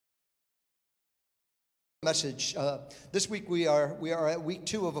Message. This week we are at week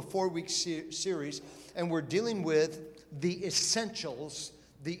 2 of a 4-week series, and we're dealing with the essentials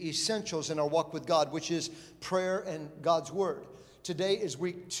in our walk with God, which is prayer and God's Word. Today is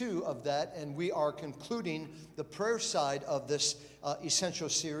week 2 of that, and we are concluding the prayer side of this essential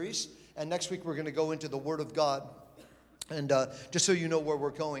series. And next week we're going to go into the Word of God. And just so you know where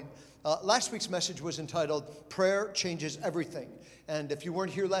we're going, last week's message was entitled "Prayer Changes Everything." And if you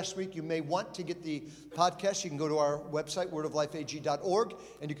weren't here last week, you may want to get the podcast. You can go to our website, wordoflifeag.org,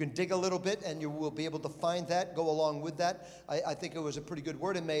 and you can dig a little bit, and you will be able to find that, go along with that. I think it was a pretty good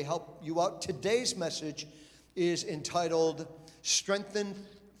word. It may help you out. Today's message is entitled Strengthen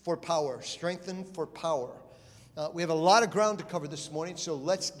for Power. Strengthen for Power. We have a lot of ground to cover this morning, so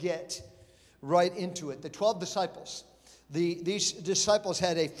let's get right into it. The 12 disciples. These disciples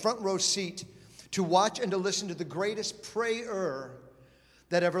had a front row seat to watch and to listen to the greatest prayer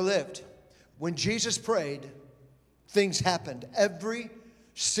that ever lived. When Jesus prayed, things happened. Every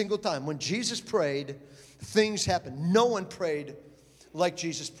single time. When Jesus prayed, things happened. No one prayed like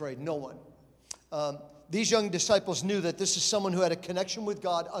Jesus prayed. No one. These young disciples knew that this is someone who had a connection with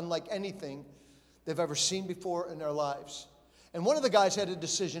God unlike anything they've ever seen before in their lives. And one of the guys had a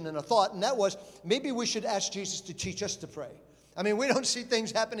decision and a thought, and that was, maybe we should ask Jesus to teach us to pray. I mean, we don't see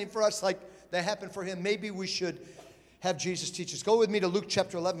things happening for us like they happen for him. Maybe we should have Jesus teach us. Go with me to Luke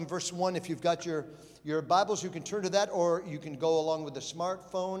chapter 11, verse 1. If you've got your Bibles, you can turn to that, or you can go along with the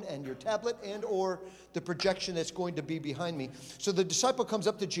smartphone and your tablet and or the projection that's going to be behind me. So the disciple comes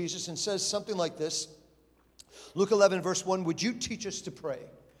up to Jesus and says something like this. Luke 11, verse 1, would you teach us to pray?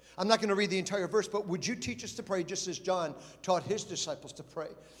 I'm not going to read the entire verse, but would you teach us to pray just as John taught his disciples to pray?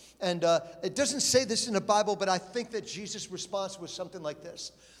 And it doesn't say this in the Bible, but I think that Jesus' response was something like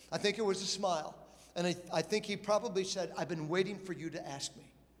this. I think it was a smile. And I think he probably said, I've been waiting for you to ask me.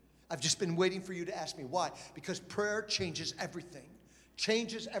 I've just been waiting for you to ask me. Why? Because prayer changes everything.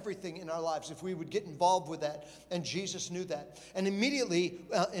 Changes everything in our lives if we would get involved with that. And Jesus knew that. And immediately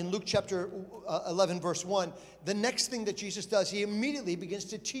in Luke chapter 11, verse 1, the next thing that Jesus does, he immediately begins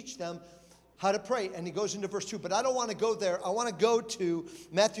to teach them how to pray. And he goes into verse 2. But I don't want to go there. I want to go to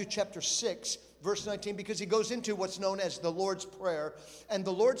Matthew chapter 6, verse 19, because he goes into what's known as the Lord's Prayer. And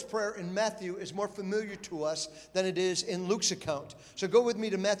the Lord's Prayer in Matthew is more familiar to us than it is in Luke's account. So go with me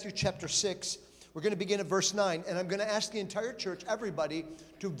to Matthew chapter 6. We're going to begin at verse 9, and I'm going to ask the entire church, everybody,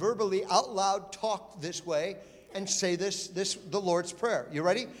 to verbally, out loud, talk this way and say the Lord's Prayer. You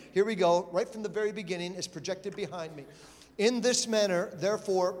ready? Here we go. Right from the very beginning, it's projected behind me. In this manner,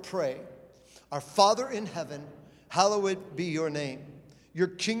 therefore, pray. Our Father in heaven, hallowed be your name. Your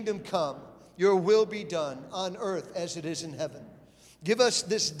kingdom come. Your will be done on earth as it is in heaven. Give us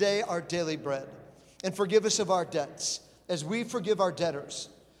this day our daily bread, and forgive us of our debts, as we forgive our debtors.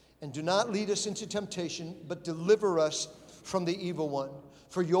 And do not lead us into temptation, but deliver us from the evil one.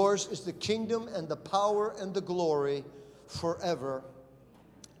 For yours is the kingdom and the power and the glory forever.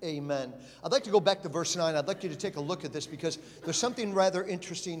 Amen. I'd like to go back to verse 9. I'd like you to take a look at this because there's something rather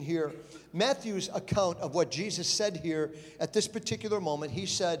interesting here. Matthew's account of what Jesus said here at this particular moment, he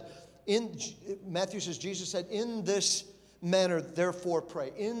said, Matthew says, Jesus said, in this manner, therefore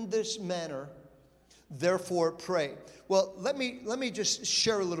pray. In this manner, therefore pray. Well, let me just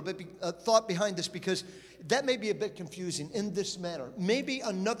share a little bit thought behind this because that may be a bit confusing. In this manner. Maybe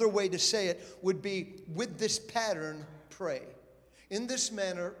another way to say it would be with this pattern, pray. In this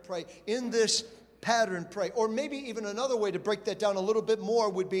manner, pray. In this pattern, pray. Or maybe even another way to break that down a little bit more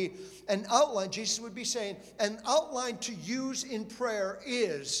would be an outline. Jesus would be saying, an outline to use in prayer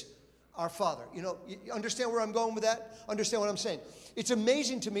is our Father. You know, you understand where I'm going with that? Understand what I'm saying? It's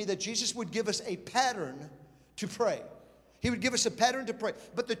amazing to me that Jesus would give us a pattern to pray. He would give us a pattern to pray.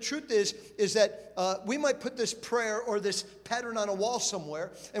 But the truth is that we might put this prayer or this pattern on a wall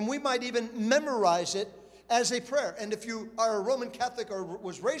somewhere, and we might even memorize it as a prayer. And if you are a Roman Catholic or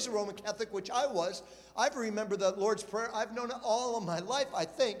was raised a Roman Catholic, which I was, I remember the Lord's Prayer. I've known it all of my life, I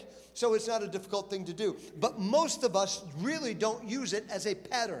think, so it's not a difficult thing to do. But most of us really don't use it as a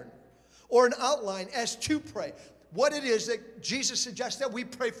pattern or an outline as to pray. What it is that Jesus suggests that we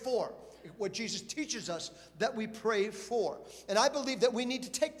pray for. What Jesus teaches us that we pray for. And I believe that we need to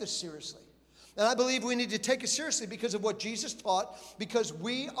take this seriously. And I believe we need to take it seriously because of what Jesus taught. Because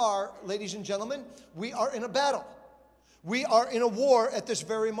we are, ladies and gentlemen, we are in a battle. We are in a war at this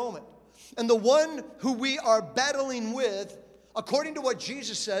very moment. And the one who we are battling with, according to what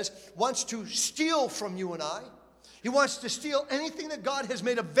Jesus says, wants to steal from you and I. He wants to steal anything that God has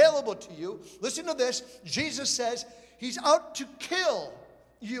made available to you. Listen to this. Jesus says he's out to kill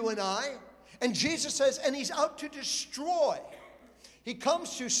you and I. And Jesus says, and he's out to destroy. He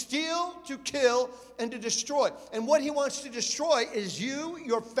comes to steal, to kill, and to destroy. And what he wants to destroy is you,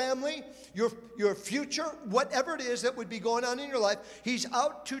 your family, your future, whatever it is that would be going on in your life. He's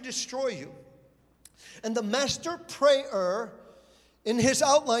out to destroy you. And the master prayer, in his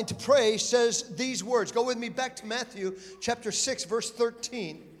outline to pray, says these words. Go with me back to Matthew chapter 6, verse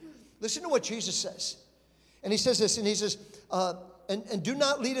 13. Listen to what Jesus says. And he says this, and he says, and do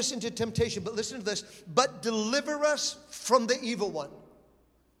not lead us into temptation, but listen to this, but deliver us from the evil one.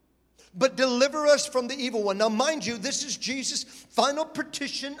 But deliver us from the evil one. Now, mind you, this is Jesus' final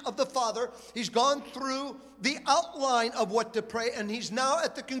petition of the Father. He's gone through the outline of what to pray, and he's now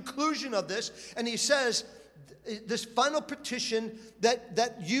at the conclusion of this, and he says, this final petition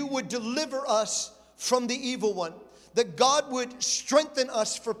that you would deliver us from the evil one, that God would strengthen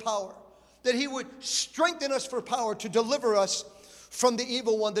us for power, that he would strengthen us for power to deliver us from the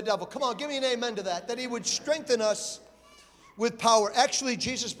evil one, the devil. Come on, give me an amen to that he would strengthen us with power. Actually,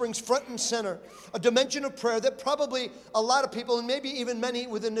 Jesus brings front and center a dimension of prayer that probably a lot of people, and maybe even many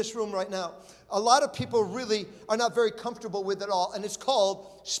within this room right now, a lot of people really are not very comfortable with at all, and it's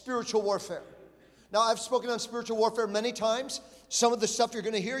called spiritual warfare. Now, I've spoken on spiritual warfare many times. Some of the stuff you're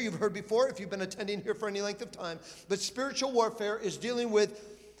going to hear, you've heard before if you've been attending here for any length of time. But spiritual warfare is dealing with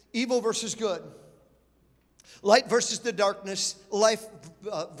evil versus good, light versus the darkness, life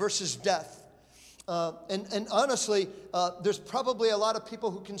versus death. And honestly, there's probably a lot of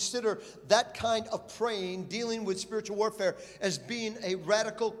people who consider that kind of praying, dealing with spiritual warfare, as being a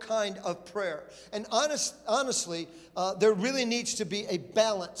radical kind of prayer. And honestly, there really needs to be a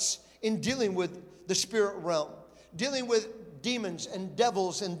balance in dealing with the spirit realm, dealing with demons and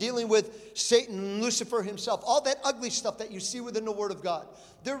devils, and dealing with Satan and Lucifer himself, all that ugly stuff that you see within the Word of God.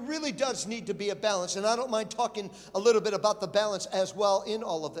 There really does need to be a balance, and I don't mind talking a little bit about the balance as well in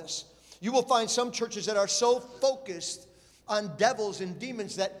all of this. You will find some churches that are so focused on devils and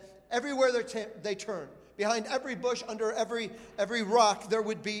demons that everywhere they turn, behind every bush, under every rock, there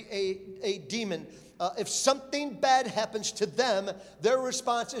would be a demon. If something bad happens to them, their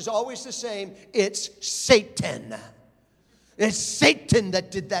response is always the same. It's Satan. It's Satan that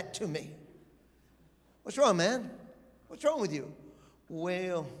did that to me. What's wrong, man? What's wrong with you?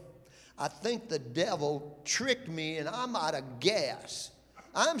 Well, I think the devil tricked me and I'm out of gas.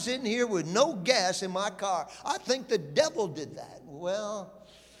 I'm sitting here with no gas in my car. I think the devil did that. Well,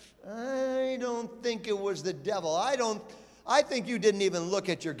 I don't think it was the devil. I think you didn't even look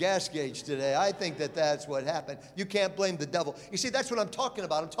at your gas gauge today. I think that's what happened. You can't blame the devil. You see, that's what I'm talking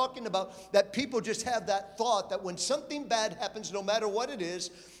about. I'm talking about that people just have that thought that when something bad happens, no matter what it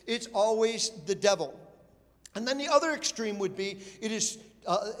is, it's always the devil. And then the other extreme would be, it is,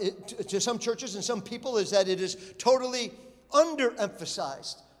 to some churches and some people, is that it is totally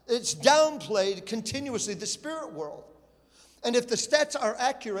underemphasized. It's downplayed continuously, the spirit world. And if the stats are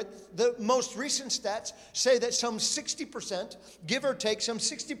accurate, the most recent stats say that some 60%, give or take, some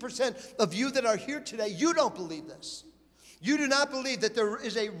 60% of you that are here today, you don't believe this. You do not believe that there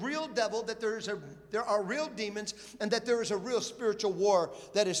is a real devil, that there are real demons, and that there is a real spiritual war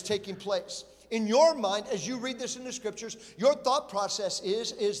that is taking place. In your mind, as you read this in the scriptures, your thought process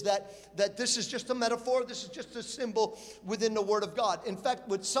is that this is just a metaphor, this is just a symbol within the Word of God. In fact,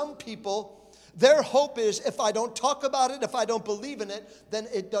 with some people, their hope is if I don't talk about it, if I don't believe in it, then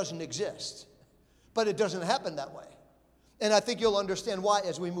it doesn't exist. But it doesn't happen that way. And I think you'll understand why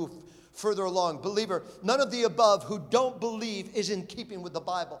as we move further along. Believer, none of the above who don't believe is in keeping with the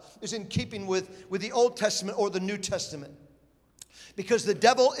Bible, is in keeping with the Old Testament or the New Testament. Because the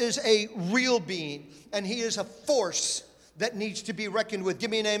devil is a real being, and he is a force that needs to be reckoned with.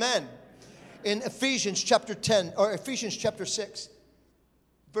 Give me an amen. In Ephesians chapter 10, or Ephesians chapter 6,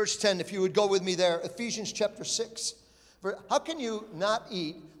 verse 10, if you would go with me there. Ephesians chapter 6. How can you not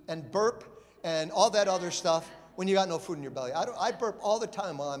eat and burp and all that other stuff when you got no food in your belly? I burp all the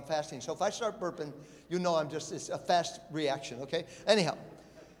time while I'm fasting. So if I start burping, you know it's a fast reaction, okay? Anyhow,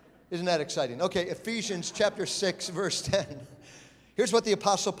 isn't that exciting? Okay, Ephesians chapter 6, verse 10. Here's what the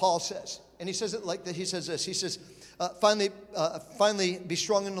Apostle Paul says. And he says it like that. He says this. He says, finally, be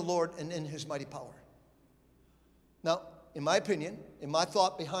strong in the Lord and in his mighty power. Now, in my opinion, in my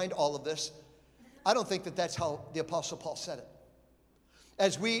thought behind all of this, I don't think that that's how the Apostle Paul said it.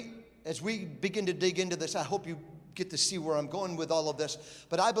 As we begin to dig into this, I hope you get to see where I'm going with all of this.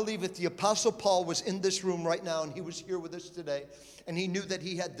 But I believe if the Apostle Paul was in this room right now and he was here with us today, and he knew that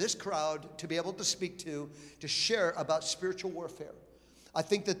he had this crowd to be able to speak to share about spiritual warfare, I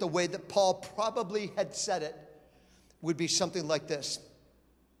think that the way that Paul probably had said it would be something like this.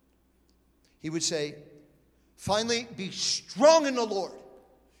 He would say, finally, be strong in the Lord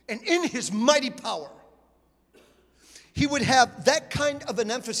and in his mighty power. he would have that kind of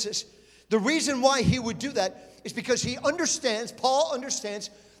an emphasis. The reason why he would do that is because he understands, Paul understands,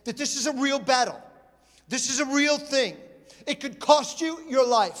 that this is a real battle. This is a real thing. It could cost you your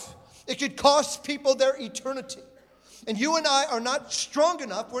life. It could cost people their eternity. And you and I are not strong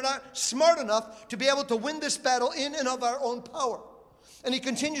enough, we're not smart enough to be able to win this battle in and of our own power. And he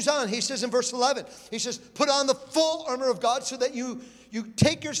continues on. He says in verse 11, he says, put on the full armor of God so that you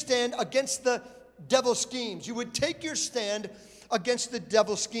take your stand against the devil's schemes. You would take your stand against the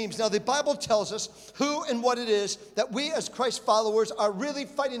devil's schemes. Now, the Bible tells us who and what it is that we as Christ followers are really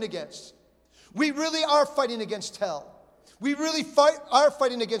fighting against. We really are fighting against hell. We really are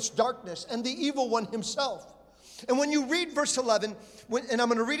fighting against darkness and the evil one himself. And when you read verse 11, and I'm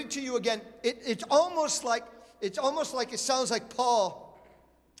going to read it to you again, it's almost like it sounds like Paul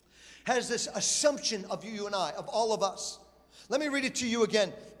has this assumption of you and I, of all of us. Let me read it to you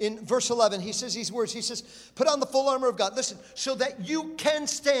again. In verse 11, he says these words. He says, put on the full armor of God. Listen, so that you can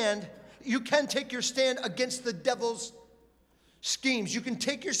stand, you can take your stand against the devil's schemes. You can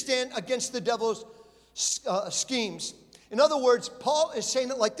take your stand against the devil's schemes. In other words, Paul is saying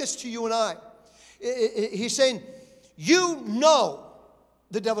it like this to you and I. He's saying, you know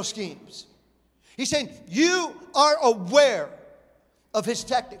the devil's schemes. He's saying, you are aware of his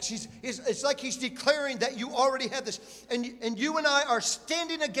tactics. It's like he's declaring that you already have this. And you and I are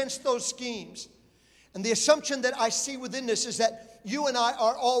standing against those schemes. And the assumption that I see within this is that you and I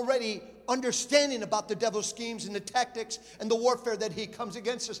are already understanding about the devil's schemes and the tactics and the warfare that he comes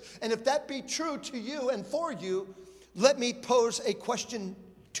against us. And if that be true to you and for you, let me pose a question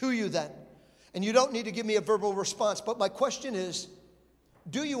to you then. And you don't need to give me a verbal response, but my question is,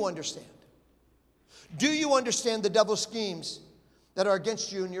 do you understand? Do you understand the devil's schemes that are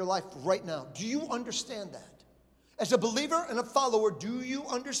against you in your life right now? Do you understand that? As a believer and a follower, do you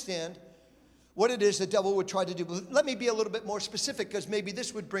understand what it is the devil would try to do? Let me be a little bit more specific, because maybe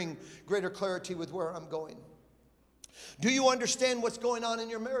this would bring greater clarity with where I'm going. Do you understand what's going on in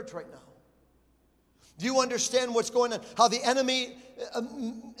your marriage right now? Do you understand what's going on? How the enemy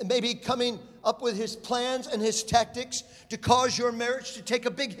may be coming up with his plans and his tactics to cause your marriage to take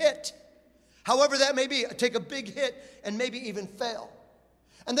a big hit. However that may be, take a big hit and maybe even fail.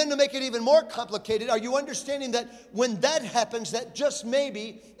 And then to make it even more complicated, are you understanding that when that happens, that just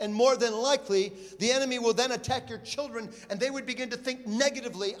maybe and more than likely, the enemy will then attack your children and they would begin to think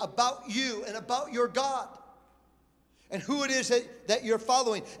negatively about you and about your God and who it is that you're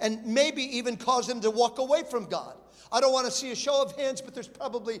following, and maybe even cause them to walk away from God. I don't want to see a show of hands, but there's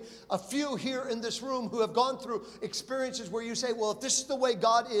probably a few here in this room who have gone through experiences where you say, well, if this is the way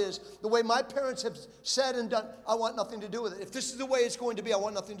God is, the way my parents have said and done, I want nothing to do with it. If this is the way it's going to be, I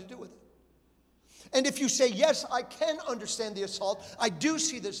want nothing to do with it. And if you say, yes, I can understand the assault, I do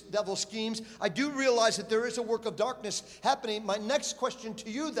see this devil's schemes, I do realize that there is a work of darkness happening, my next question to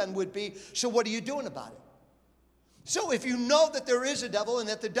you then would be, so what are you doing about it? So if you know that there is a devil and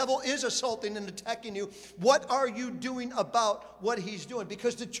that the devil is assaulting and attacking you, what are you doing about what he's doing?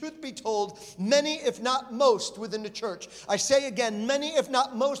 Because the truth be told, many, if not most, within the church, I say again, many, if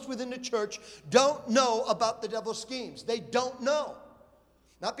not most within the church, don't know about the devil's schemes. They don't know.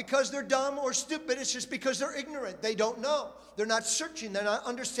 Not because they're dumb or stupid, it's just because they're ignorant. They don't know. They're not searching. They're not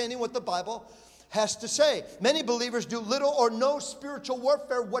understanding what the Bible has to say. Many believers do little or no spiritual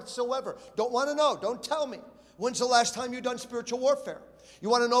warfare whatsoever. Don't want to know. Don't tell me. When's the last time you've done spiritual warfare? You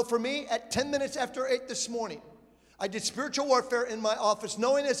want to know for me? At 10 minutes after 8 this morning, I did spiritual warfare in my office,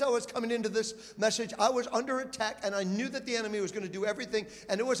 knowing as I was coming into this message, I was under attack, and I knew that the enemy was going to do everything.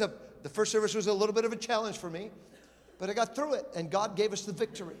 And the first service was a little bit of a challenge for me, but I got through it, and God gave us the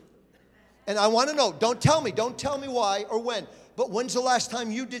victory. And I want to know, don't tell me why or when, but when's the last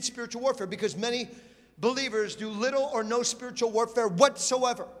time you did spiritual warfare? Because many believers do little or no spiritual warfare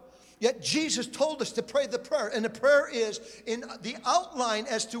whatsoever. Yet Jesus told us to pray the prayer, and the prayer is in the outline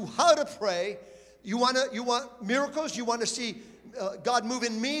as to how to pray. You want miracles? You want to see God move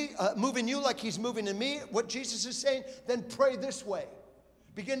in you like he's moving in me? What Jesus is saying, then pray this way.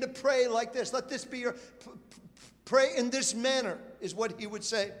 Begin to pray like this. Let this be your, pray in this manner is what he would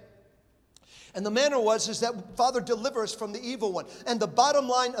say. And the manner is that, Father, deliver us from the evil one. And the bottom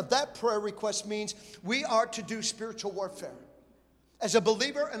line of that prayer request means we are to do spiritual warfare. As a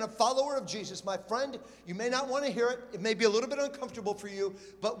believer and a follower of Jesus, my friend, you may not want to hear it. It may be a little bit uncomfortable for you,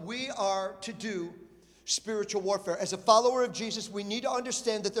 but we are to do spiritual warfare. As a follower of Jesus, we need to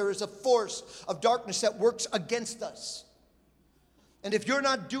understand that there is a force of darkness that works against us. And if you're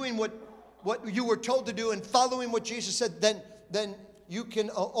not doing what you were told to do and following what Jesus said, then you can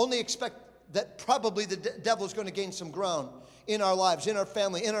only expect that probably the devil is going to gain some ground in our lives, in our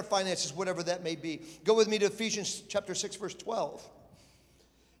family, in our finances, whatever that may be. Go with me to Ephesians chapter 6, verse 12.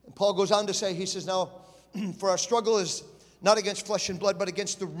 And Paul goes on to say, he says, now, for our struggle is not against flesh and blood, but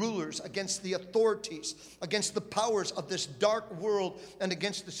against the rulers, against the authorities, against the powers of this dark world, and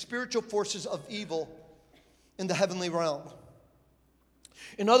against the spiritual forces of evil in the heavenly realm.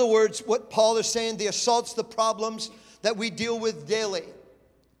 In other words, what Paul is saying, the assaults, the problems that we deal with daily,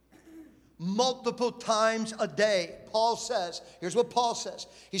 multiple times a day, Paul says, here's what Paul says.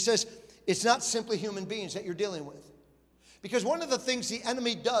 He says, it's not simply human beings that you're dealing with. Because one of the things the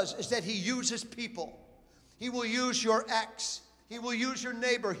enemy does is that he uses people. He will use your ex. He will use your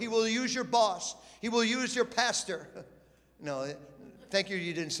neighbor. He will use your boss. He will use your pastor. No, thank you,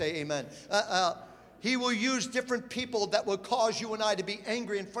 you didn't say amen. He will use different people that will cause you and I to be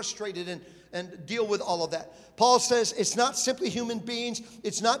angry and frustrated and deal with all of that. Paul says it's not simply human beings.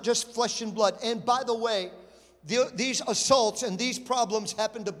 It's not just flesh and blood. And by the way, these assaults and these problems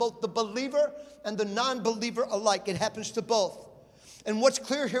happen to both the believer and the non-believer alike. It happens to both. And what's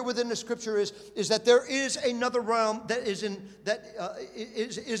clear here within the scripture is that there is another realm that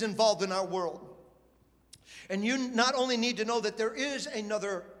is involved in our world. And you not only need to know that there is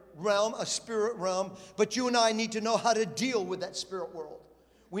another realm, a spirit realm, but you and I need to know how to deal with that spirit world.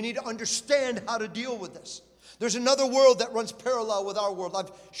 We need to understand how to deal with this. There's another world that runs parallel with our world.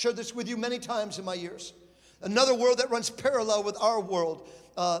 I've shared this with you many times in my years. Another world that runs parallel with our world,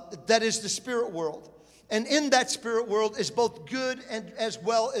 that is the spirit world. And in that spirit world is both good and as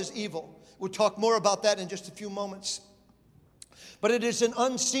well as evil. We'll talk more about that in just a few moments. But it is an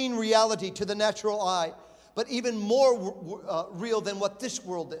unseen reality to the natural eye, but even more real than what this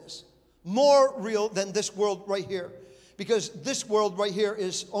world is. More real than this world right here. Because this world right here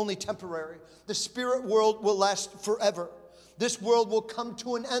is only temporary. The spirit world will last forever. This world will come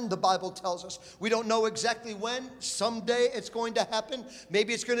to an end, the Bible tells us. We don't know exactly when. Someday it's going to happen.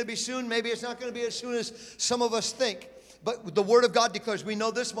 Maybe it's going to be soon. Maybe it's not going to be as soon as some of us think. But the Word of God declares, we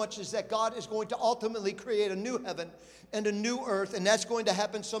know this much, is that God is going to ultimately create a new heaven and a new earth, and that's going to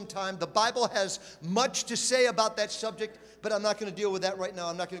happen sometime. The Bible has much to say about that subject, but I'm not going to deal with that right now.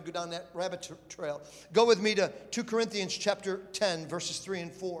 I'm not going to go down that rabbit trail. Go with me to 2 Corinthians chapter 10, verses 3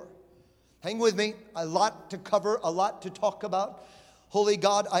 and 4. Hang with me. A lot to cover, a lot to talk about. Holy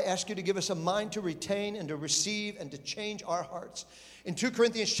God, I ask you to give us a mind to retain and to receive and to change our hearts. In 2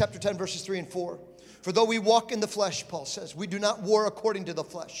 Corinthians chapter 10, verses 3 and 4. For though we walk in the flesh, Paul says, we do not war according to the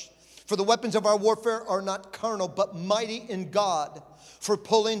flesh. For the weapons of our warfare are not carnal, but mighty in God for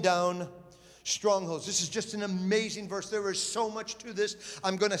pulling down strongholds. This is just an amazing verse. There is so much to this.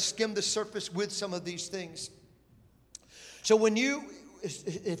 I'm going to skim the surface with some of these things. So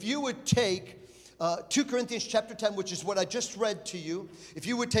if you would take 2 Corinthians chapter 10, which is what I just read to you, if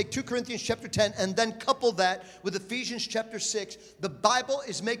you would take 2 Corinthians chapter 10 and then couple that with Ephesians chapter 6, the Bible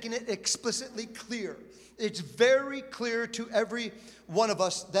is making it explicitly clear. It's very clear to every one of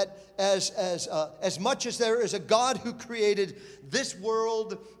us that as much as there is a God who created this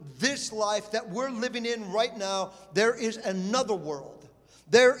world, this life that we're living in right now, there is another world.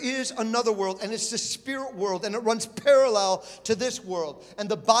 There is another world, and it's the spirit world, and it runs parallel to this world. And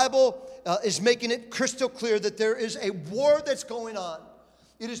the Bible is making it crystal clear that there is a war that's going on.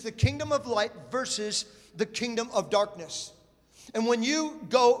 It is the kingdom of light versus the kingdom of darkness. And when you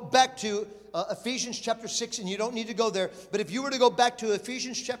go back to Ephesians chapter 6, and you don't need to go there, but if you were to go back to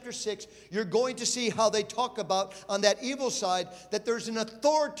Ephesians chapter 6, you're going to see how they talk about, on that evil side, that there's an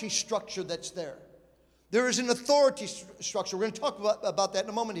authority structure that's there. There is an authority structure. We're going to talk about that in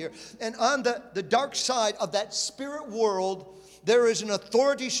a moment here. And on the dark side of that spirit world, there is an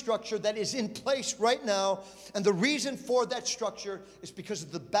authority structure that is in place right now. And the reason for that structure is because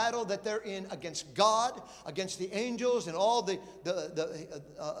of the battle that they're in against God, against the angels, and all the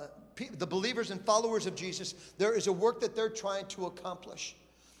believers and followers of Jesus. There is a work that they're trying to accomplish.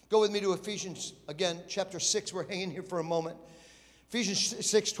 Go with me to Ephesians, again, chapter 6. We're hanging here for a moment. Ephesians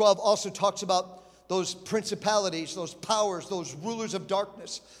 6:12 also talks about those principalities, those powers, those rulers of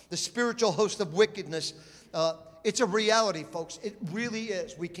darkness, the spiritual host of wickedness. It's a reality, folks. It really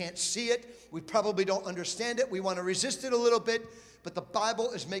is. We can't see it. We probably don't understand it. We want to resist it a little bit. But the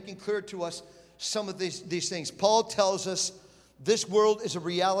Bible is making clear to us some of these things. Paul tells us this world is a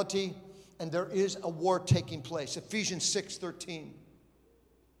reality and there is a war taking place. Ephesians 6:13.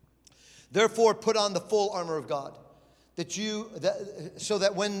 Therefore, put on the full armor of God, so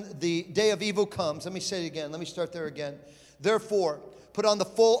that when the day of evil comes, let me say it again. Let me start there again. Therefore, put on the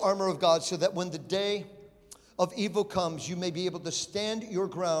full armor of God, so that when the day of evil comes, you may be able to stand your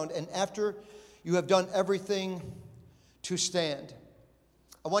ground, and after you have done everything, to stand.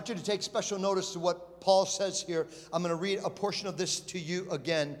 I want you to take special notice to what Paul says here. I'm going to read a portion of this to you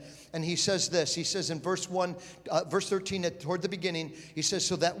again. And he says this. He says in verse 13, toward the beginning, he says,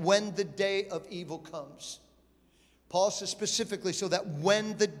 so that when the day of evil comes. Paul says specifically, so that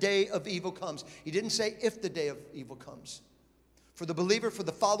when the day of evil comes. He didn't say if the day of evil comes. For the believer, for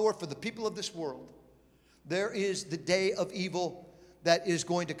the follower, for the people of this world, there is the day of evil that is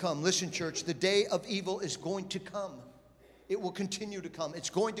going to come. Listen, church, the day of evil is going to come. It will continue to come. It's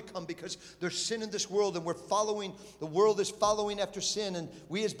going to come because there's sin in this world, and the world is following after sin, and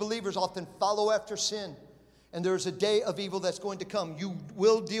we as believers often follow after sin. And there's a day of evil that's going to come. You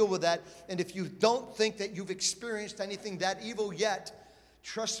will deal with that. And if you don't think that you've experienced anything that evil yet,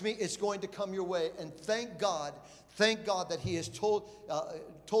 trust me, it's going to come your way. And thank God that He has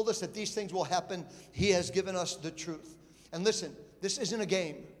told us that these things will happen. He has given us the truth. And listen, this isn't a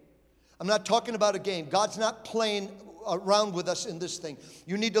game. I'm not talking about a game. God's not playing around with us in this thing.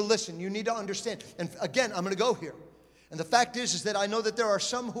 You need to listen. You need to understand. And again, I'm going to go here. And the fact is that I know that there are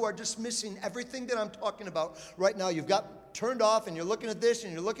some who are dismissing everything that I'm talking about right now. You've got turned off and you're looking at this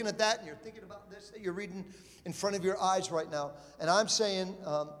and you're looking at that and you're thinking about this that you're reading in front of your eyes right now. And I'm saying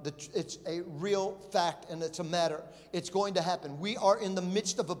that it's a real fact and it's a matter. It's going to happen. We are in the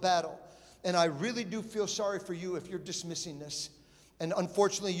midst of a battle. And I really do feel sorry for you if you're dismissing this. And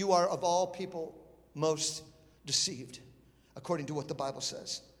unfortunately, you are of all people most deceived, according to what the Bible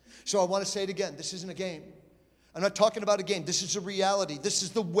says. So I want to say it again. This isn't a game. I'm not talking about a game. This is a reality. This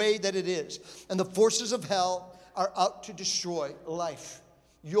is the way that it is. And the forces of hell are out to destroy life,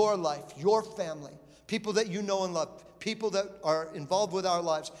 your family, people that you know and love, people that are involved with our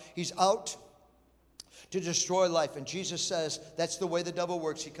lives. He's out to destroy life. And Jesus says that's the way the devil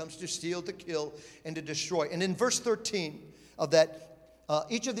works. He comes to steal, to kill, and to destroy. And in verse 13 of that,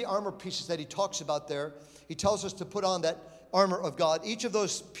 each of the armor pieces that he talks about there, he tells us to put on that armor of God. Each of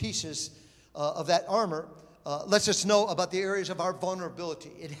those pieces of that armor lets us know about the areas of our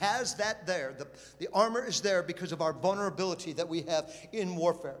vulnerability. It has that there. The armor is there because of our vulnerability that we have in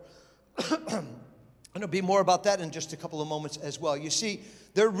warfare. And there'll be more about that in just a couple of moments as well. You see,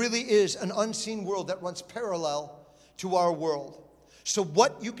 there really is an unseen world that runs parallel to our world. So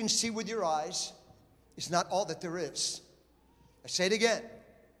what you can see with your eyes is not all that there is. I say it again.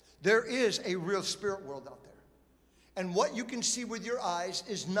 There is a real spirit world out there. And what you can see with your eyes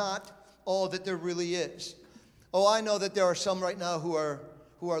is not all that there really is. Oh, I know that there are some right now who are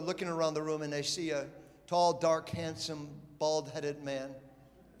looking around the room and they see a tall, dark, handsome, bald-headed man.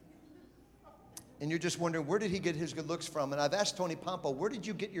 And you're just wondering, where did he get his good looks from? And I've asked Tony Pompo, where did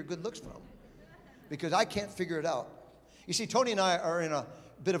you get your good looks from? Because I can't figure it out. You see, Tony and I are in a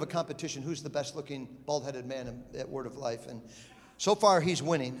bit of a competition. Who's the best-looking bald-headed man at Word of Life? And so far, he's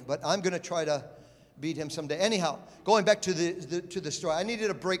winning. But I'm going to try to beat him someday. Anyhow, going back to the story, I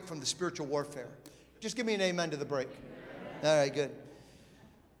needed a break from the spiritual warfare. Just give me an amen to the break. All right, good.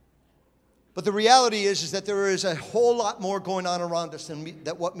 But the reality is that there is a whole lot more going on around us than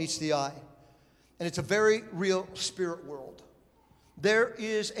what meets the eye. And it's a very real spirit world. There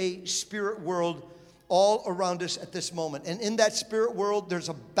is a spirit world all around us at this moment. And in that spirit world, there's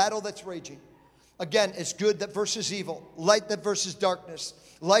a battle that's raging. Again, it's good that versus evil, light that versus darkness,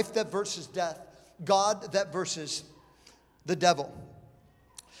 life that versus death, God that versus the devil.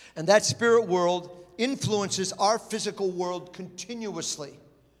 And that spirit world influences our physical world continuously,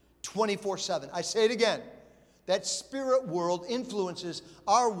 24/7. I say it again. That spirit world influences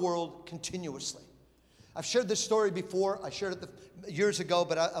our world continuously. I've shared this story before. I shared it years ago,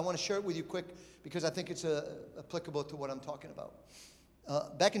 but I want to share it with you quick because I think it's applicable to what I'm talking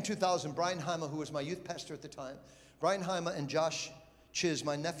about. Back in 2000, Brian Heima, who was my youth pastor at the time, Brian Heima and Josh Chiz,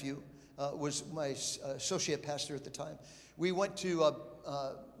 my nephew, was my associate pastor at the time. We went to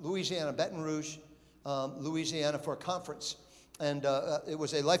Louisiana, Baton Rouge, Louisiana, for a conference. And it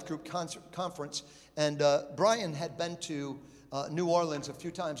was a life group conference. And Brian had been to New Orleans a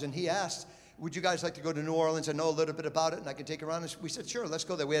few times. And he asked, would you guys like to go to New Orleans? I know a little bit about it, and I can take you around. And we said, sure, let's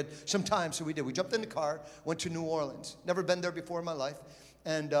go there. We had some time, so we did. We jumped in the car, went to New Orleans. Never been there before in my life.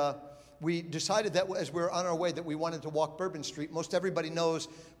 And we decided that as we were on our way that we wanted to walk Bourbon Street. Most everybody knows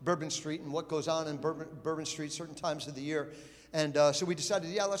Bourbon Street and what goes on in Bourbon Street certain times of the year. And so we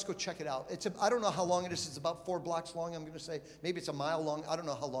decided, yeah, let's go check it out. I don't know how long it is. It's about 4 blocks long, I'm going to say. Maybe it's a mile long. I don't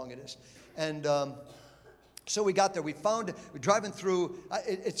know how long it is. And so we got there. We're driving through.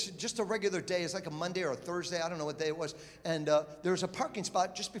 It's just a regular day. It's like a Monday or a Thursday. I don't know what day it was. And there was a parking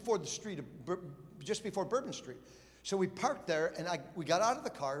spot just before the street, just before Bourbon Street. So we parked there, and we got out of the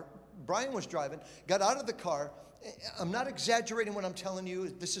car, Brian was driving, got out of the car. I'm not exaggerating when I'm telling you.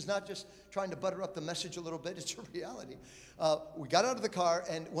 This is not just trying to butter up the message a little bit. It's a reality. We got out of the car,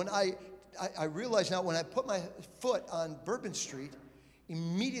 and when I realized now when I put my foot on Bourbon Street,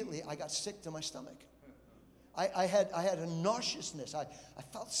 immediately I got sick to my stomach. I had a nauseousness. I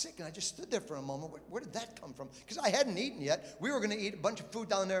felt sick, and I just stood there for a moment. Where did that come from? Because I hadn't eaten yet. We were going to eat a bunch of food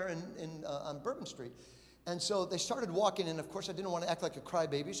down there on Bourbon Street. And so they started walking, and of course I didn't want to act like a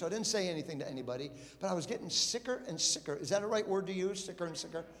crybaby, so I didn't say anything to anybody. But I was getting sicker and sicker. Is that a right word to use, sicker and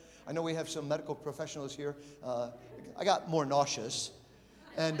sicker? I know we have some medical professionals here. I got more nauseous.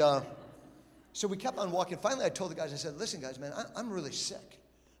 And so we kept on walking. Finally, I told the guys, I said, listen, guys, man, I'm really sick.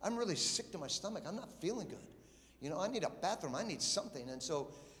 I'm really sick to my stomach. I'm not feeling good. You know, I need a bathroom. I need something. And so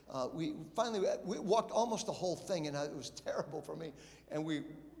we walked almost the whole thing, and it was terrible for me. And we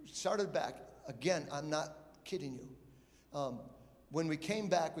started back. Again, I'm not kidding you. When we came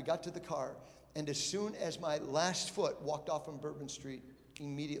back, we got to the car, and as soon as my last foot walked off from Bourbon Street,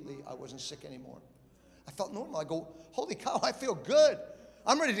 immediately I wasn't sick anymore. I felt normal. I go, holy cow, I feel good.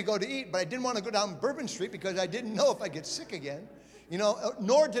 I'm ready to go to eat, but I didn't want to go down Bourbon Street because I didn't know if I'd get sick again. You know,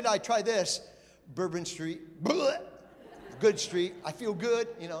 nor did I try this. Bourbon Street, bleh, good street, I feel good,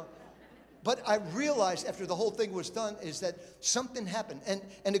 you know. But I realized after the whole thing was done is that something happened.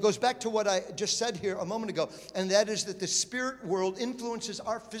 And it goes back to what I just said here a moment ago. And that is that the spirit world influences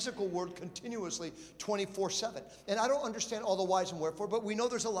our physical world continuously 24/7. And I don't understand all the whys and wherefore, but we know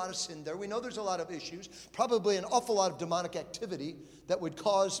there's a lot of sin there. We know there's a lot of issues, probably an awful lot of demonic activity that would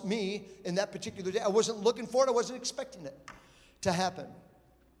cause me in that particular day. I wasn't looking for it. I wasn't expecting it to happen.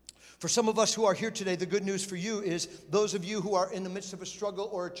 For some of us who are here today, the good news for you is those of you who are in the midst of a struggle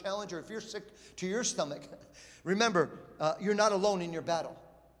or a challenge, or if you're sick to your stomach, remember, you're not alone in your battle.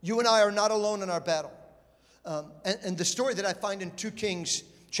 You and I are not alone in our battle. And the story that I find in 2 Kings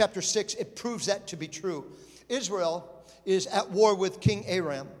chapter 6, it proves that to be true. Israel is at war with King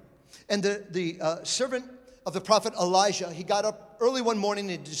Aram. And the servant of the prophet Elijah, he got up early one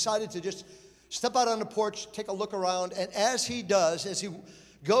morning and decided to just step out on the porch, take a look around. And as he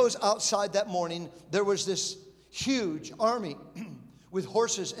goes outside that morning, there was this huge army with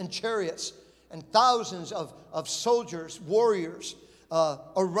horses and chariots and thousands of soldiers, warriors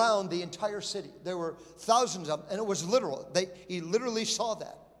around the entire city. There were thousands of them, and it was literal. He literally saw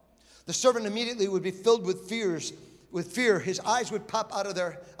that. The servant immediately would be filled with fear. His eyes would pop out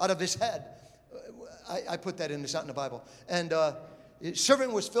of his head. I put that in, it's not in the Bible. And the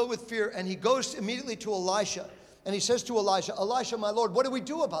servant was filled with fear, and he goes immediately to Elisha. And he says to Elisha, Elisha, my Lord, what do we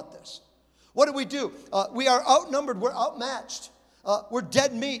do about this? What do we do? We are outnumbered. We're outmatched. We're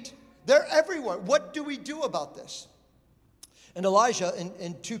dead meat. They're everywhere. What do we do about this? And Elijah,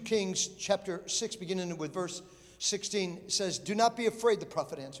 in 2 Kings chapter 6, beginning with verse 16, says, do not be afraid, the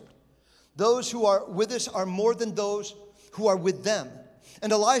prophet answered. Those who are with us are more than those who are with them.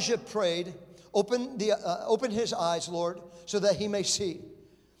 And Elijah prayed, open his eyes, Lord, so that he may see.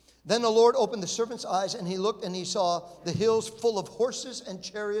 Then the Lord opened the servant's eyes, and he looked, and he saw the hills full of horses and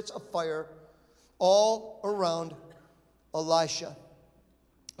chariots of fire all around Elisha.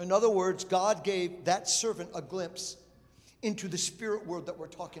 In other words, God gave that servant a glimpse into the spirit world that we're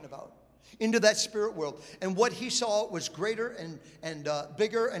talking about, into that spirit world. And what he saw was greater and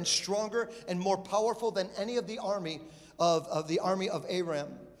bigger and stronger and more powerful than any of the army of Aram.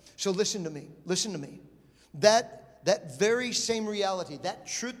 So listen to me. That very same reality, that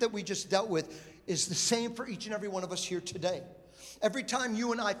truth that we just dealt with, is the same for each and every one of us here today. Every time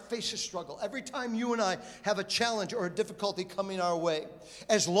you and I face a struggle, every time you and I have a challenge or a difficulty coming our way,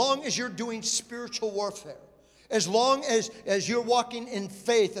 as long as you're doing spiritual warfare, as long as you're walking in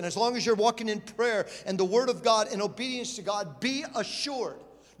faith, and as long as you're walking in prayer and the Word of God and obedience to God, be assured,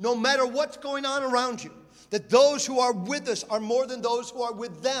 no matter what's going on around you, that those who are with us are more than those who are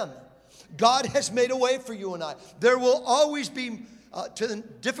with them. God has made a way for you and I. There will always be,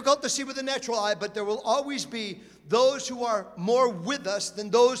 difficult to see with the natural eye, but there will always be those who are more with us than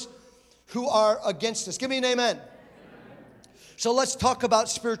those who are against us. Give me an amen. So let's talk about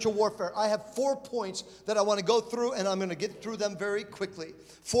spiritual warfare. I have 4 points that I want to go through, and I'm going to get through them very quickly.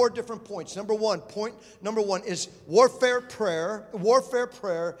 4 different points. Point number one is warfare prayer. Warfare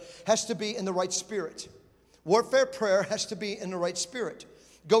prayer has to be in the right spirit. Warfare prayer has to be in the right spirit.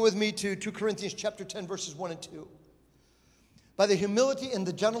 Go with me to 2 Corinthians chapter 10, verses 1 and 2. By the humility and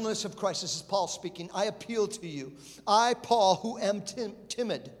the gentleness of Christ, this is Paul speaking, I appeal to you. I, Paul, who am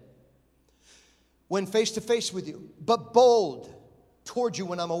timid when face to face with you, but bold toward you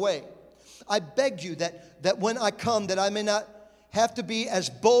when I'm away. I beg you that when I come, that I may not have to be as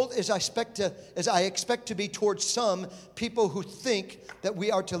bold as I expect to be towards some people who think that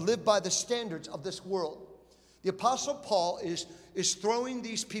we are to live by the standards of this world. The Apostle Paul is throwing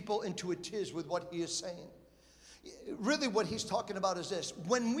these people into a tiz with what he is saying. Really what he's talking about is this.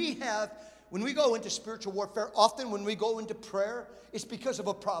 When we go into spiritual warfare, often when we go into prayer, it's because of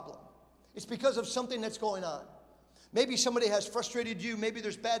a problem. It's because of something that's going on. Maybe somebody has frustrated you. Maybe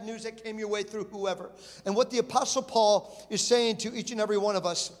there's bad news that came your way through whoever. And what the Apostle Paul is saying to each and every one of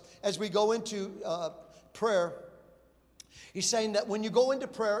us as we go into prayer, he's saying that when you go into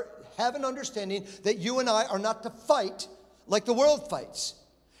prayer, have an understanding that you and I are not to fight like the world fights.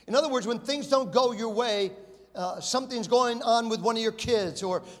 In other words, when things don't go your way, something's going on with one of your kids,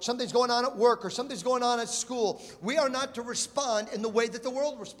 or something's going on at work, or something's going on at school, we are not to respond in the way that the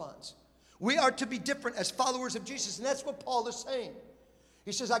world responds. We are to be different as followers of Jesus, and that's what Paul is saying.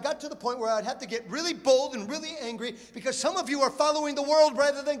 He says, I got to the point where I'd have to get really bold and really angry because some of you are following the world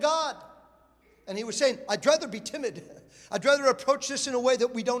rather than God. And he was saying, I'd rather be timid. I'd rather approach this in a way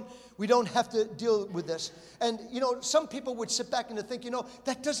that we don't have to deal with this. And, some people would sit back and think,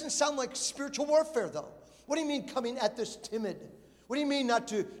 that doesn't sound like spiritual warfare, though. What do you mean coming at this timid? What do you mean not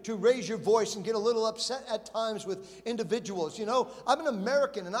to raise your voice and get a little upset at times with individuals? I'm an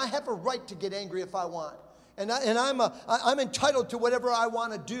American, and I have a right to get angry if I want. And I'm entitled to whatever I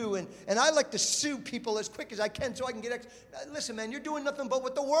want to do. And I like to sue people as quick as I can so I can get listen, man, you're doing nothing but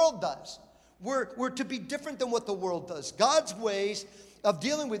what the world does. We're to be different than what the world does. God's ways of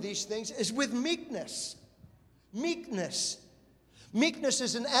dealing with these things is with meekness. Meekness. Meekness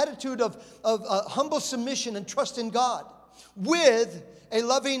is an attitude of humble submission and trust in God, with a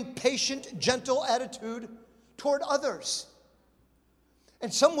loving, patient, gentle attitude toward others.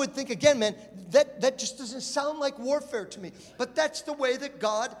 And some would think, again, man, that just doesn't sound like warfare to me. But that's the way that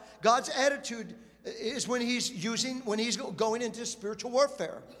God's attitude is when he's going into spiritual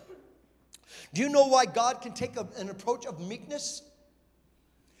warfare. Do you know why God can take an approach of meekness?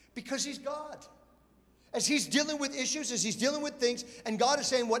 Because he's God. As he's dealing with issues, as he's dealing with things, and God is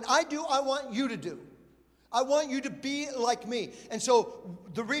saying, what I do, I want you to do. I want you to be like me. And so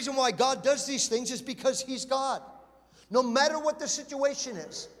the reason why God does these things is because he's God. No matter what the situation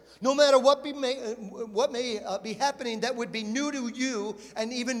is, no matter what may be happening that would be new to you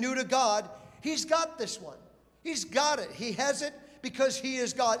and even new to God, he's got this one. He's got it. He has it because he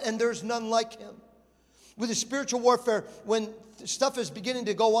is God, and there's none like him. With the spiritual warfare, when stuff is beginning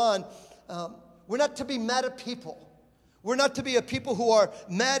to go on, we're not to be mad at people. We're not to be a people who are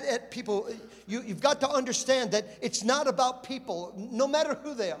mad at people. You've got to understand that it's not about people, no matter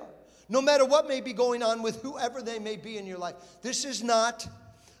who they are, no matter what may be going on with whoever they may be in your life. This is not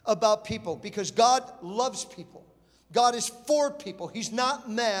about people, because God loves people. God is for people. He's not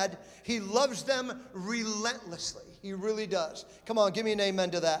mad. He loves them relentlessly. He really does. Come on, give me an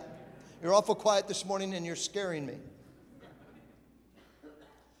amen to that. You're awful quiet this morning, and you're scaring me.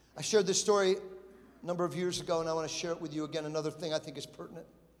 I shared this story a number of years ago, and I want to share it with you again. Another thing I think is pertinent.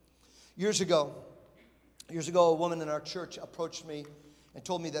 Years ago, a woman in our church approached me and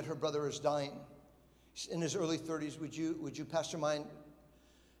told me that her brother is dying. He's in his early 30s. Would you, Pastor, mind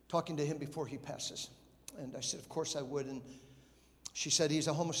talking to him before he passes? And I said, of course I would. And she said, he's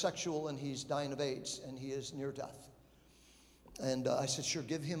a homosexual and he's dying of AIDS and he is near death. And I said, sure,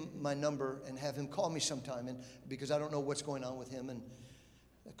 give him my number and have him call me sometime, and because I don't know what's going on with him, and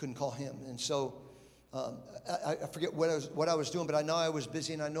I couldn't call him. And so I forget what I was doing, but I know I was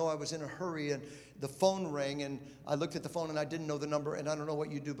busy, and I know I was in a hurry, and the phone rang, and I looked at the phone, and I didn't know the number, and I don't know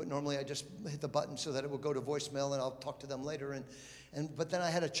what you do, but normally I just hit the button so that it will go to voicemail, and I'll talk to them later. But then I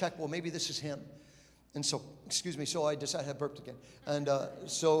had to check, well, maybe this is him. And so, so I decided, I burped again. And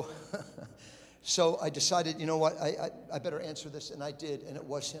so I decided, you know what, I better answer this, and I did, and it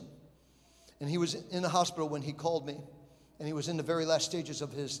was him. And he was in the hospital when he called me, and he was in the very last stages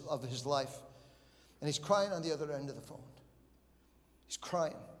of his life. And he's crying on the other end of the phone. He's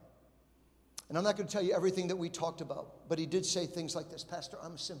crying. And I'm not going to tell you everything that we talked about, but he did say things like this: Pastor,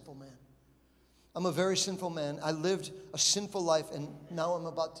 I'm a sinful man. I'm a very sinful man. I lived a sinful life, and now I'm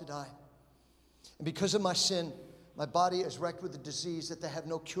about to die. And because of my sin, my body is wrecked with a disease that they have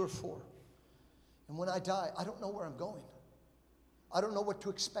no cure for. And when I die, I don't know where I'm going. I don't know what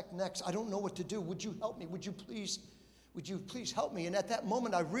to expect next. I don't know what to do. Would you help me? Would you please help me? And at that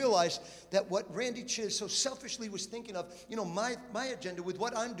moment, I realized that what Randy Chiz so selfishly was thinking of, my agenda with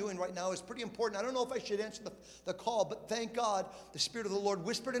what I'm doing right now is pretty important. I don't know if I should answer the call, but thank God the Spirit of the Lord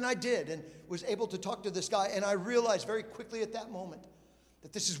whispered, and I did, and was able to talk to this guy. And I realized very quickly at that moment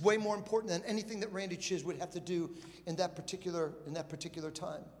that this is way more important than anything that Randy Chiz would have to do in that particular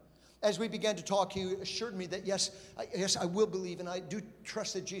time. as we began to talk, he assured me that yes, I will believe, and I do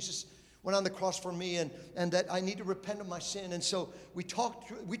trust that Jesus went on the cross for me, and that I need to repent of my sin. And so we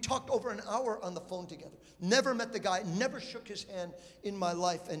talked over an hour on the phone together. Never met the guy, never shook his hand in my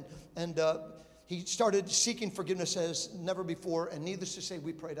life. And he started seeking forgiveness as never before. And needless to say,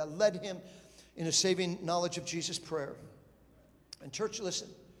 we prayed. I led him in a saving knowledge of Jesus prayer. And church, listen,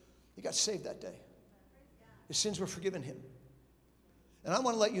 he got saved that day. His sins were forgiven him. And I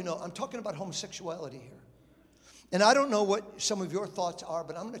want to let you know, I'm talking about homosexuality here. And I don't know what some of your thoughts are,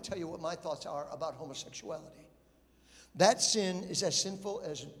 but I'm going to tell you what my thoughts are about homosexuality. That sin is as sinful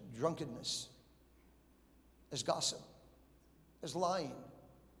as drunkenness, as gossip, as lying.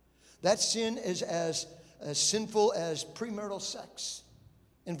 That sin is as sinful as premarital sex,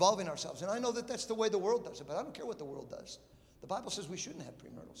 involving ourselves. And I know that that's the way the world does it, but I don't care what the world does. The Bible says we shouldn't have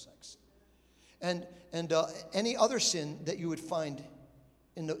premarital sex. And any other sin that you would find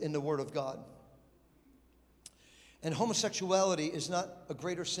in the Word of God. And homosexuality is not a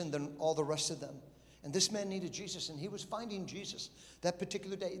greater sin than all the rest of them. And this man needed Jesus, and he was finding Jesus that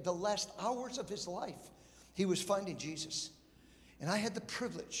particular day. The last hours of his life, he was finding Jesus. And I had the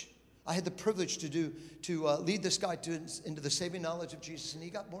privilege to lead this guy into the saving knowledge of Jesus, and he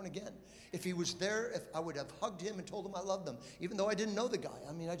got born again. If he was there, if I would have hugged him and told him I loved him, even though I didn't know the guy.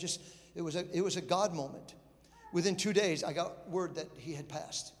 I mean, it was a God moment. Within 2 days, I got word that he had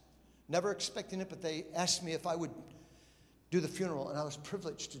passed. Never expecting it, but they asked me if I would do the funeral, and I was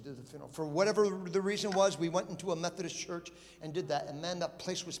privileged to do the funeral. For whatever the reason was, we went into a Methodist church and did that. And man, that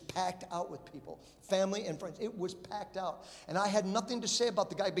place was packed out with people, family and friends. It was packed out. And I had nothing to say about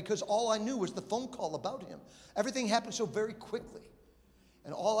the guy because all I knew was the phone call about him. Everything happened so very quickly.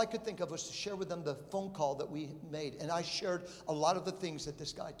 And all I could think of was to share with them the phone call that we made. And I shared a lot of the things that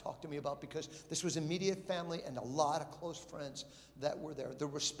this guy talked to me about because this was immediate family and a lot of close friends that were there. The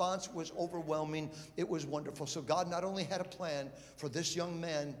response was overwhelming. It was wonderful. So God not only had a plan for this young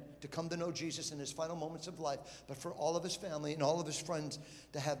man to come to know Jesus in his final moments of life, but for all of his family and all of his friends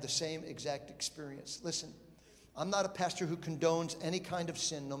to have the same exact experience. Listen, I'm not a pastor who condones any kind of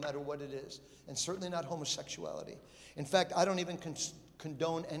sin, no matter what it is, and certainly not homosexuality. In fact, I don't even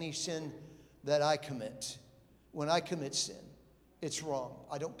condone any sin that I commit. When I commit sin, it's wrong.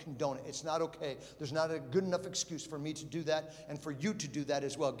 I don't condone it. It's not okay. There's not a good enough excuse for me to do that and for you to do that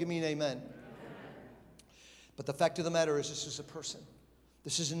as well. Give me an amen. But the fact of the matter is, this is a person.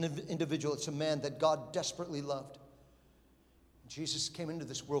 This is an individual. It's a man that God desperately loved. Jesus came into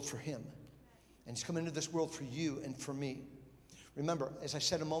this world for him. And he's come into this world for you and for me. Remember, as I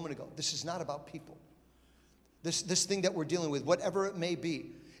said a moment ago, this is not about people. This thing that we're dealing with, whatever it may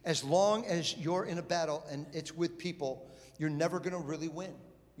be, as long as you're in a battle and it's with people, you're never going to really win.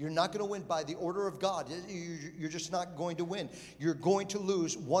 You're not going to win by the order of God. You're just not going to win. You're going to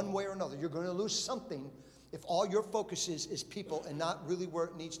lose one way or another. You're going to lose something if all your focus is people and not really where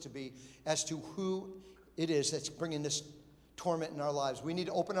it needs to be as to who it is that's bringing this torment in our lives. We need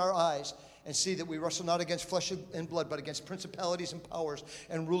to open our eyes and see that we wrestle not against flesh and blood, but against principalities and powers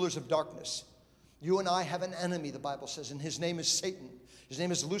and rulers of darkness. You and I have an enemy, the Bible says, and his name is Satan. His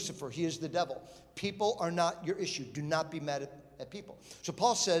name is Lucifer. He is the devil. People are not your issue. Do not be mad at people. So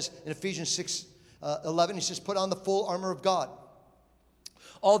Paul says in Ephesians 6:11, he says, put on the full armor of God.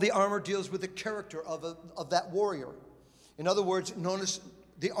 All the armor deals with the character of that warrior. In other words, notice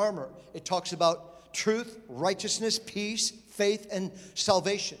the armor. It talks about truth, righteousness, peace, faith, and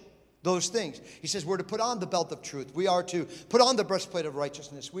salvation. Those things. He says we're to put on the belt of truth. We are to put on the breastplate of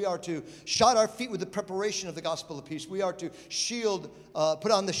righteousness. We are to shod our feet with the preparation of the gospel of peace. We are to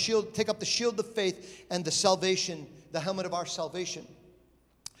put on the shield, take up the shield of faith and the salvation, the helmet of our salvation.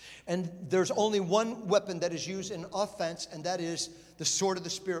 And there's only one weapon that is used in offense, and that is the sword of the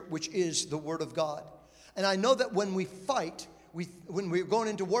Spirit, which is the word of God. And I know that when we fight, when we're going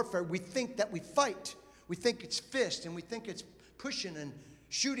into warfare, we think that we fight. We think it's fist, and we think it's pushing and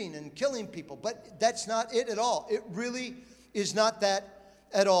shooting and killing people, but that's not it at all. It really is not that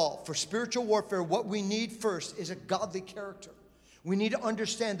at all. For spiritual warfare, what we need first is a godly character. We need to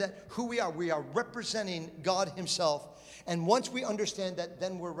understand that who we are representing God himself. And once we understand that,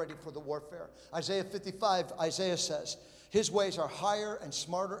 then we're ready for the warfare. Isaiah 55, Isaiah says, his ways are higher and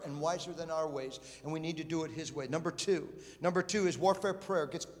smarter and wiser than our ways, and we need to do it his way. Number two is warfare prayer.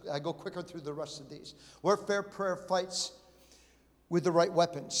 I go quicker through the rest of these. Warfare prayer fights with the right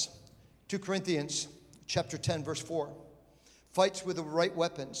weapons. 2 Corinthians chapter 10, verse 4. Fights with the right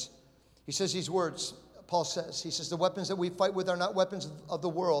weapons. He says these words, Paul says, he says, the weapons that we fight with are not weapons of the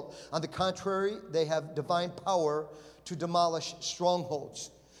world. On the contrary, they have divine power to demolish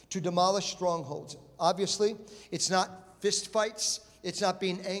strongholds. To demolish strongholds. Obviously, it's not fist fights. It's not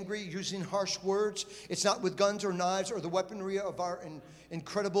being angry, using harsh words. It's not with guns or knives or the weaponry of our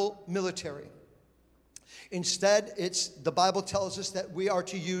incredible military. Instead, the Bible tells us that we are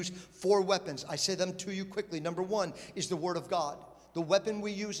to use 4 weapons. I say them to you quickly. Number 1 is the Word of God. The weapon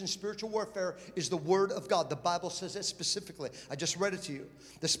we use in spiritual warfare is the Word of God. The Bible says that specifically. I just read it to you.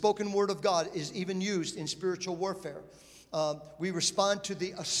 The spoken Word of God is even used in spiritual warfare. We respond to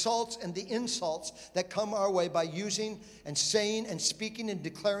the assaults and the insults that come our way by using and saying and speaking and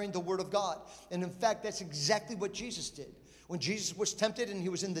declaring the Word of God. And in fact, that's exactly what Jesus did. When Jesus was tempted and he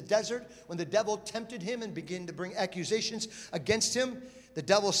was in the desert, when the devil tempted him and began to bring accusations against him, the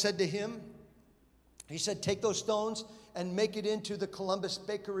devil said to him, he said, take those stones and make it into the Columbus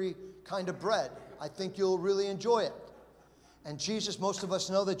Bakery kind of bread. I think you'll really enjoy it. And Jesus, most of us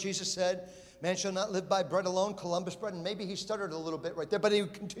know that Jesus said, man shall not live by bread alone, Columbus bread. And maybe he stuttered a little bit right there, but he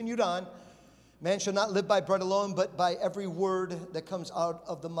continued on. Man shall not live by bread alone, but by every word that comes out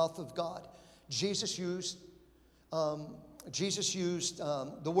of the mouth of God. Jesus used the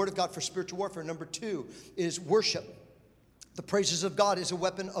Word of God for spiritual warfare. Number 2 is worship. The praises of God is a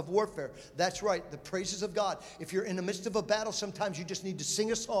weapon of warfare. That's right, the praises of God. If you're in the midst of a battle, sometimes you just need to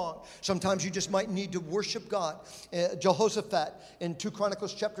sing a song. Sometimes you just might need to worship God. Jehoshaphat in 2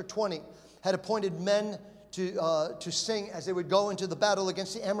 Chronicles chapter 20 had appointed men to sing as they would go into the battle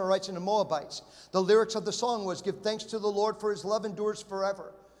against the Amorites and the Moabites. The lyrics of the song was, give thanks to the Lord for his love endures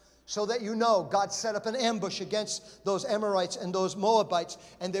forever. So that you know, God set up an ambush against those Amorites and those Moabites,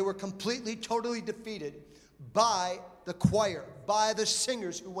 and they were completely, totally defeated by the choir, by the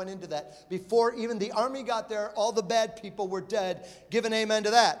singers who went into that. Before even the army got there, all the bad people were dead. Give an amen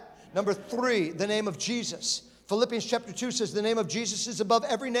to that. Number 3, the name of Jesus. Philippians chapter 2 says the name of Jesus is above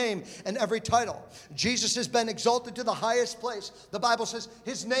every name and every title. Jesus has been exalted to the highest place. The Bible says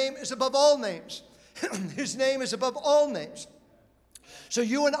his name is above all names. His name is above all names. So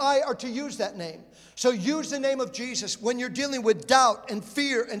you and I are to use that name. So use the name of Jesus when you're dealing with doubt and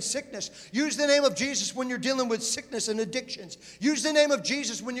fear and sickness. Use the name of Jesus when you're dealing with sickness and addictions. Use the name of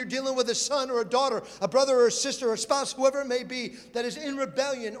Jesus when you're dealing with a son or a daughter, a brother or a sister or a spouse, whoever it may be, that is in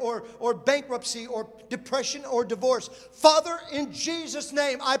rebellion or bankruptcy or depression or divorce. Father, in Jesus'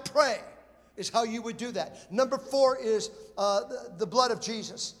 name, I pray, is how you would do that. Number 4 is the blood of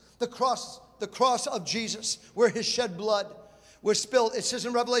Jesus, the cross of Jesus, where his shed blood was spilled. It says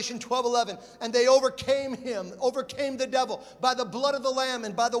in Revelation 12:11, and they overcame the devil by the blood of the Lamb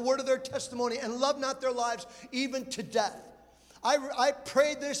and by the word of their testimony, and loved not their lives even to death. I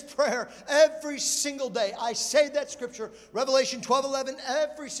pray this prayer every single day. I say that scripture, Revelation 12:11,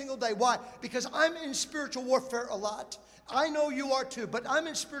 every single day. Why? Because I'm in spiritual warfare a lot. I know you are too, but I'm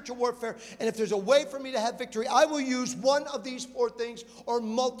in spiritual warfare, and if there's a way for me to have victory, I will use one of these 4 things or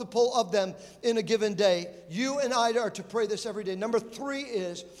multiple of them in a given day. You and I are to pray this every day. Number 3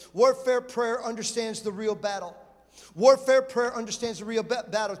 is warfare prayer understands the real battle. Warfare prayer understands the real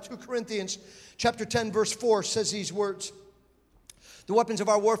battle. 2 Corinthians chapter 10, verse 4 says these words. The weapons of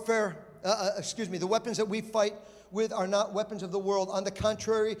our warfare, the weapons that we fight with are not weapons of the world. On the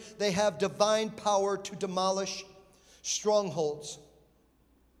contrary, they have divine power to demolish strongholds.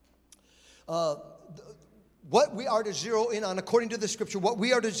 What we are to zero in on, according to the scripture, what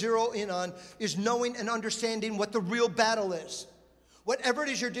we are to zero in on is knowing and understanding what the real battle is. Whatever it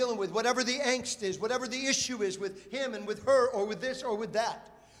is you're dealing with, whatever the angst is, whatever the issue is with him and with her or with this or with that,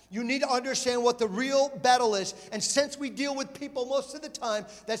 you need to understand what the real battle is. And since we deal with people most of the time,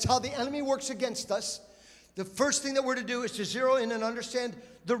 that's how the enemy works against us. The first thing that we're to do is to zero in and understand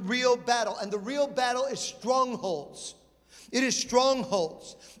the real battle. And the real battle is strongholds. It is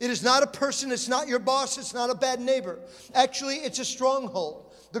strongholds. It is not a person. It's not your boss. It's not a bad neighbor. Actually, it's a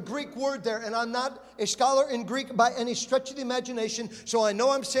stronghold. The Greek word there, and I'm not a scholar in Greek by any stretch of the imagination, so I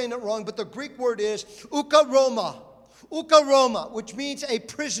know I'm saying it wrong, but the Greek word is ukaroma. Ukaroma, which means a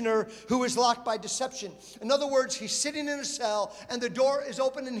prisoner who is locked by deception. In other words, he's sitting in a cell, and the door is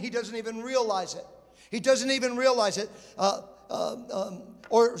open, and he doesn't even realize it. He doesn't even realize it.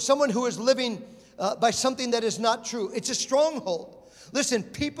 Or someone who is living by something that is not true. It's a stronghold. Listen,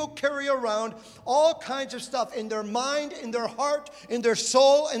 people carry around all kinds of stuff in their mind, in their heart, in their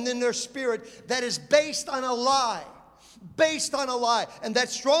soul, and in their spirit that is based on a lie. Based on a lie. And that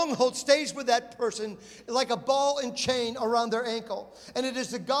stronghold stays with that person like a ball and chain around their ankle. And it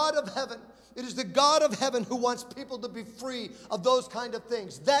is the God of heaven. It is the God of heaven who wants people to be free of those kind of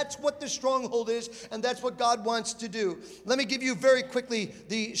things. That's what the stronghold is, and that's what God wants to do. Let me give you very quickly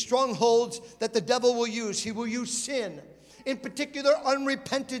the strongholds that the devil will use. He will use sin. In particular,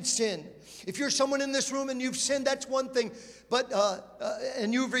 unrepented sin. If you're someone in this room and you've sinned, that's one thing.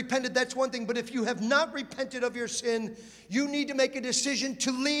 And you've repented, that's one thing. But if you have not repented of your sin, you need to make a decision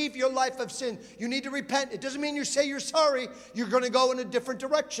to leave your life of sin. You need to repent. It doesn't mean you say you're sorry. You're going to go in a different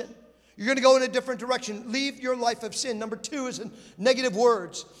direction. You're going to go in a different direction. Leave your life of sin. Number 2 is negative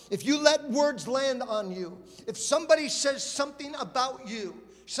words. If you let words land on you, if somebody says something about you,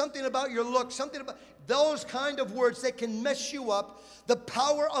 something about your look, something about those kind of words, they can mess you up. The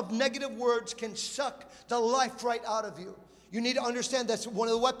power of negative words can suck the life right out of you. You need to understand that's one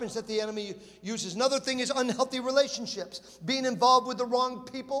of the weapons that the enemy uses. Another thing is unhealthy relationships. Being involved with the wrong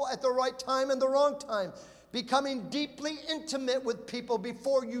people at the right time and the wrong time. Becoming deeply intimate with people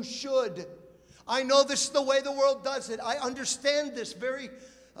before you should. I know this is the way the world does it. I understand this very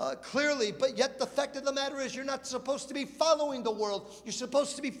clearly. But yet the fact of the matter is you're not supposed to be following the world. You're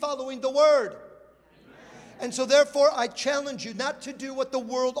supposed to be following the Word. And so therefore I challenge you not to do what the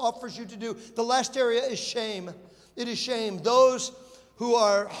world offers you to do. The last area is shame. It is shame. Those who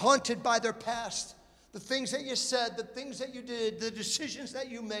are haunted by their past, the things that you said, the things that you did, the decisions that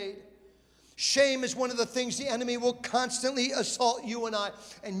you made. Shame is one of the things the enemy will constantly assault you and I.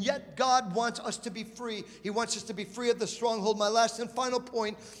 And yet God wants us to be free. He wants us to be free of the stronghold. My last and final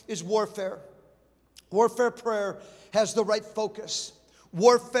point is warfare. Warfare prayer has the right focus.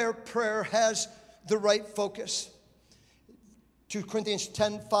 Warfare prayer has the right focus. 2 Corinthians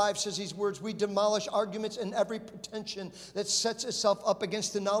 10:5 says these words, we demolish arguments and every pretension that sets itself up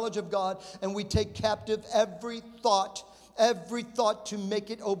against the knowledge of God, and we take captive every thought to make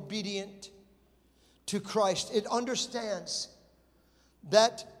it obedient to Christ. It understands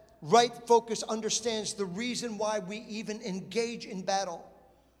that right focus, understands the reason why we even engage in battle.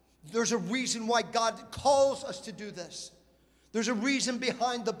 There's a reason why God calls us to do this. There's a reason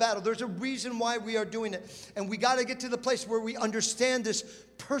behind the battle. There's a reason why we are doing it. And we got to get to the place where we understand this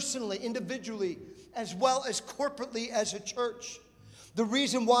personally, individually, as well as corporately as a church. The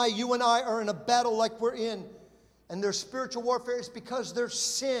reason why you and I are in a battle like we're in, and there's spiritual warfare, is because there's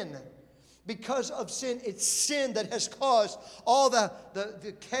sin. Because of sin. It's sin that has caused all the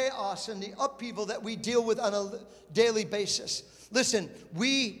chaos and the upheaval that we deal with on a daily basis. Listen,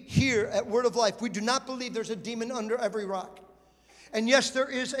 we here at Word of Life, we do not believe there's a demon under every rock. And yes, there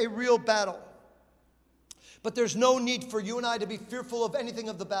is a real battle. But there's no need for you and I to be fearful of anything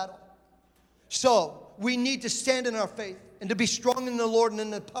of the battle. So, we need to stand in our faith and to be strong in the Lord and in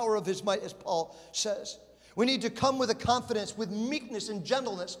the power of His might, as Paul says. We need to come with a confidence, with meekness and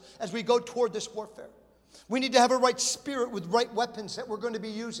gentleness as we go toward this warfare. We need to have a right spirit with right weapons that we're going to be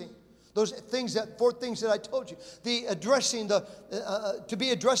using. Those things, four things that I told you. To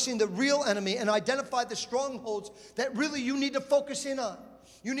be addressing the real enemy and identify the strongholds that really you need to focus in on.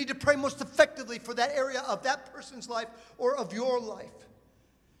 You need to pray most effectively for that area of that person's life or of your life.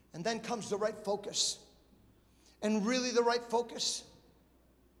 And then comes the right focus. And really the right focus,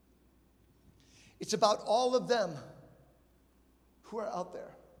 it's about all of them who are out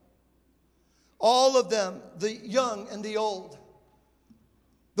there. All of them, the young and the old.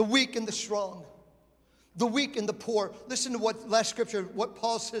 The weak and the strong. The weak and the poor. Listen to what last scripture, what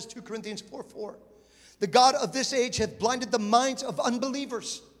Paul says, 2 Corinthians 4:4. The God of this age hath blinded the minds of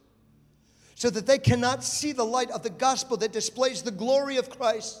unbelievers, so that they cannot see the light of the gospel that displays the glory of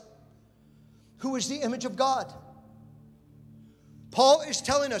Christ, who is the image of God. Paul is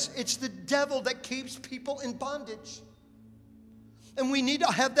telling us it's the devil that keeps people in bondage. And we need to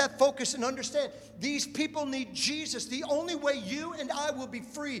have that focus and understand these people need Jesus. The only way you and I will be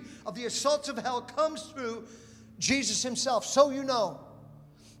free of the assaults of hell comes through Jesus Himself. So you know,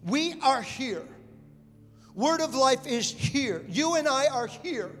 we are here. Word of Life is here. You and I are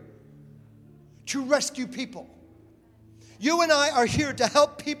here to rescue people. You and I are here to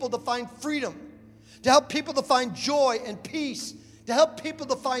help people to find freedom, to help people to find joy and peace, to help people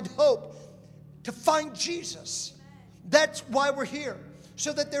to find hope, to find Jesus. That's why we're here,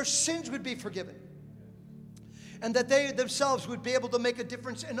 so that their sins would be forgiven and that they themselves would be able to make a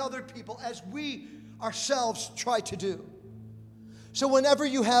difference in other people as we ourselves try to do. So whenever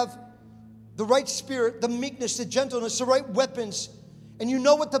you have the right spirit, the meekness, the gentleness, the right weapons, and you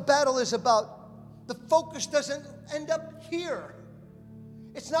know what the battle is about, the focus doesn't end up here.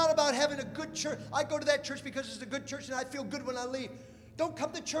 It's not about having a good church. I go to that church because it's a good church and I feel good when I leave. Don't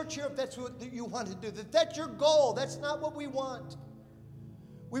come to church here if that's what you want to do. If that's your goal, that's not what we want.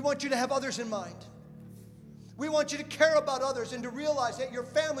 We want you to have others in mind. We want you to care about others and to realize that your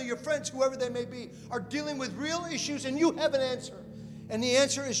family, your friends, whoever they may be, are dealing with real issues and you have an answer. And the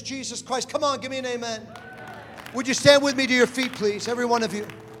answer is Jesus Christ. Come on, give me an amen. Would you stand with me to your feet, please, every one of you?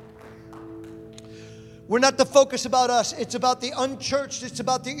 We're not the focus about us. It's about the unchurched. It's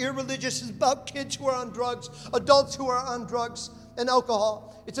about the irreligious. It's about kids who are on drugs, adults who are on drugs and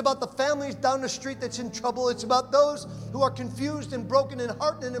alcohol. It's about the families down the street that's in trouble. It's about those who are confused and broken in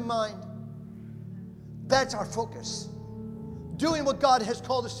heart and in mind. That's our focus. Doing what God has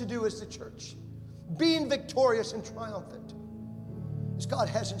called us to do as the church. Being victorious and triumphant. As God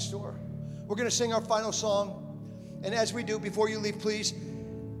has in store. We're going to sing our final song. And as we do, before you leave, please,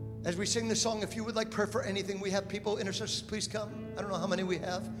 as we sing this song, if you would like prayer for anything, we have people, intercessors, please come. I don't know how many we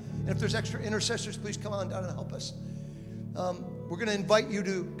have. And if there's extra intercessors, please come on down and help us. We're going to invite you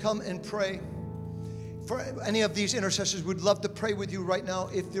to come and pray. For any of these intercessors, we'd love to pray with you right now.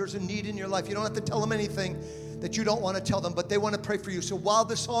 If there's a need in your life, you don't have to tell them anything that you don't want to tell them, but they want to pray for you. So while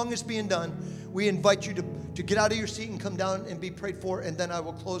the song is being done, we invite you to get out of your seat and come down and be prayed for, and then I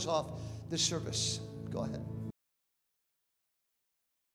will close off this service. Go ahead.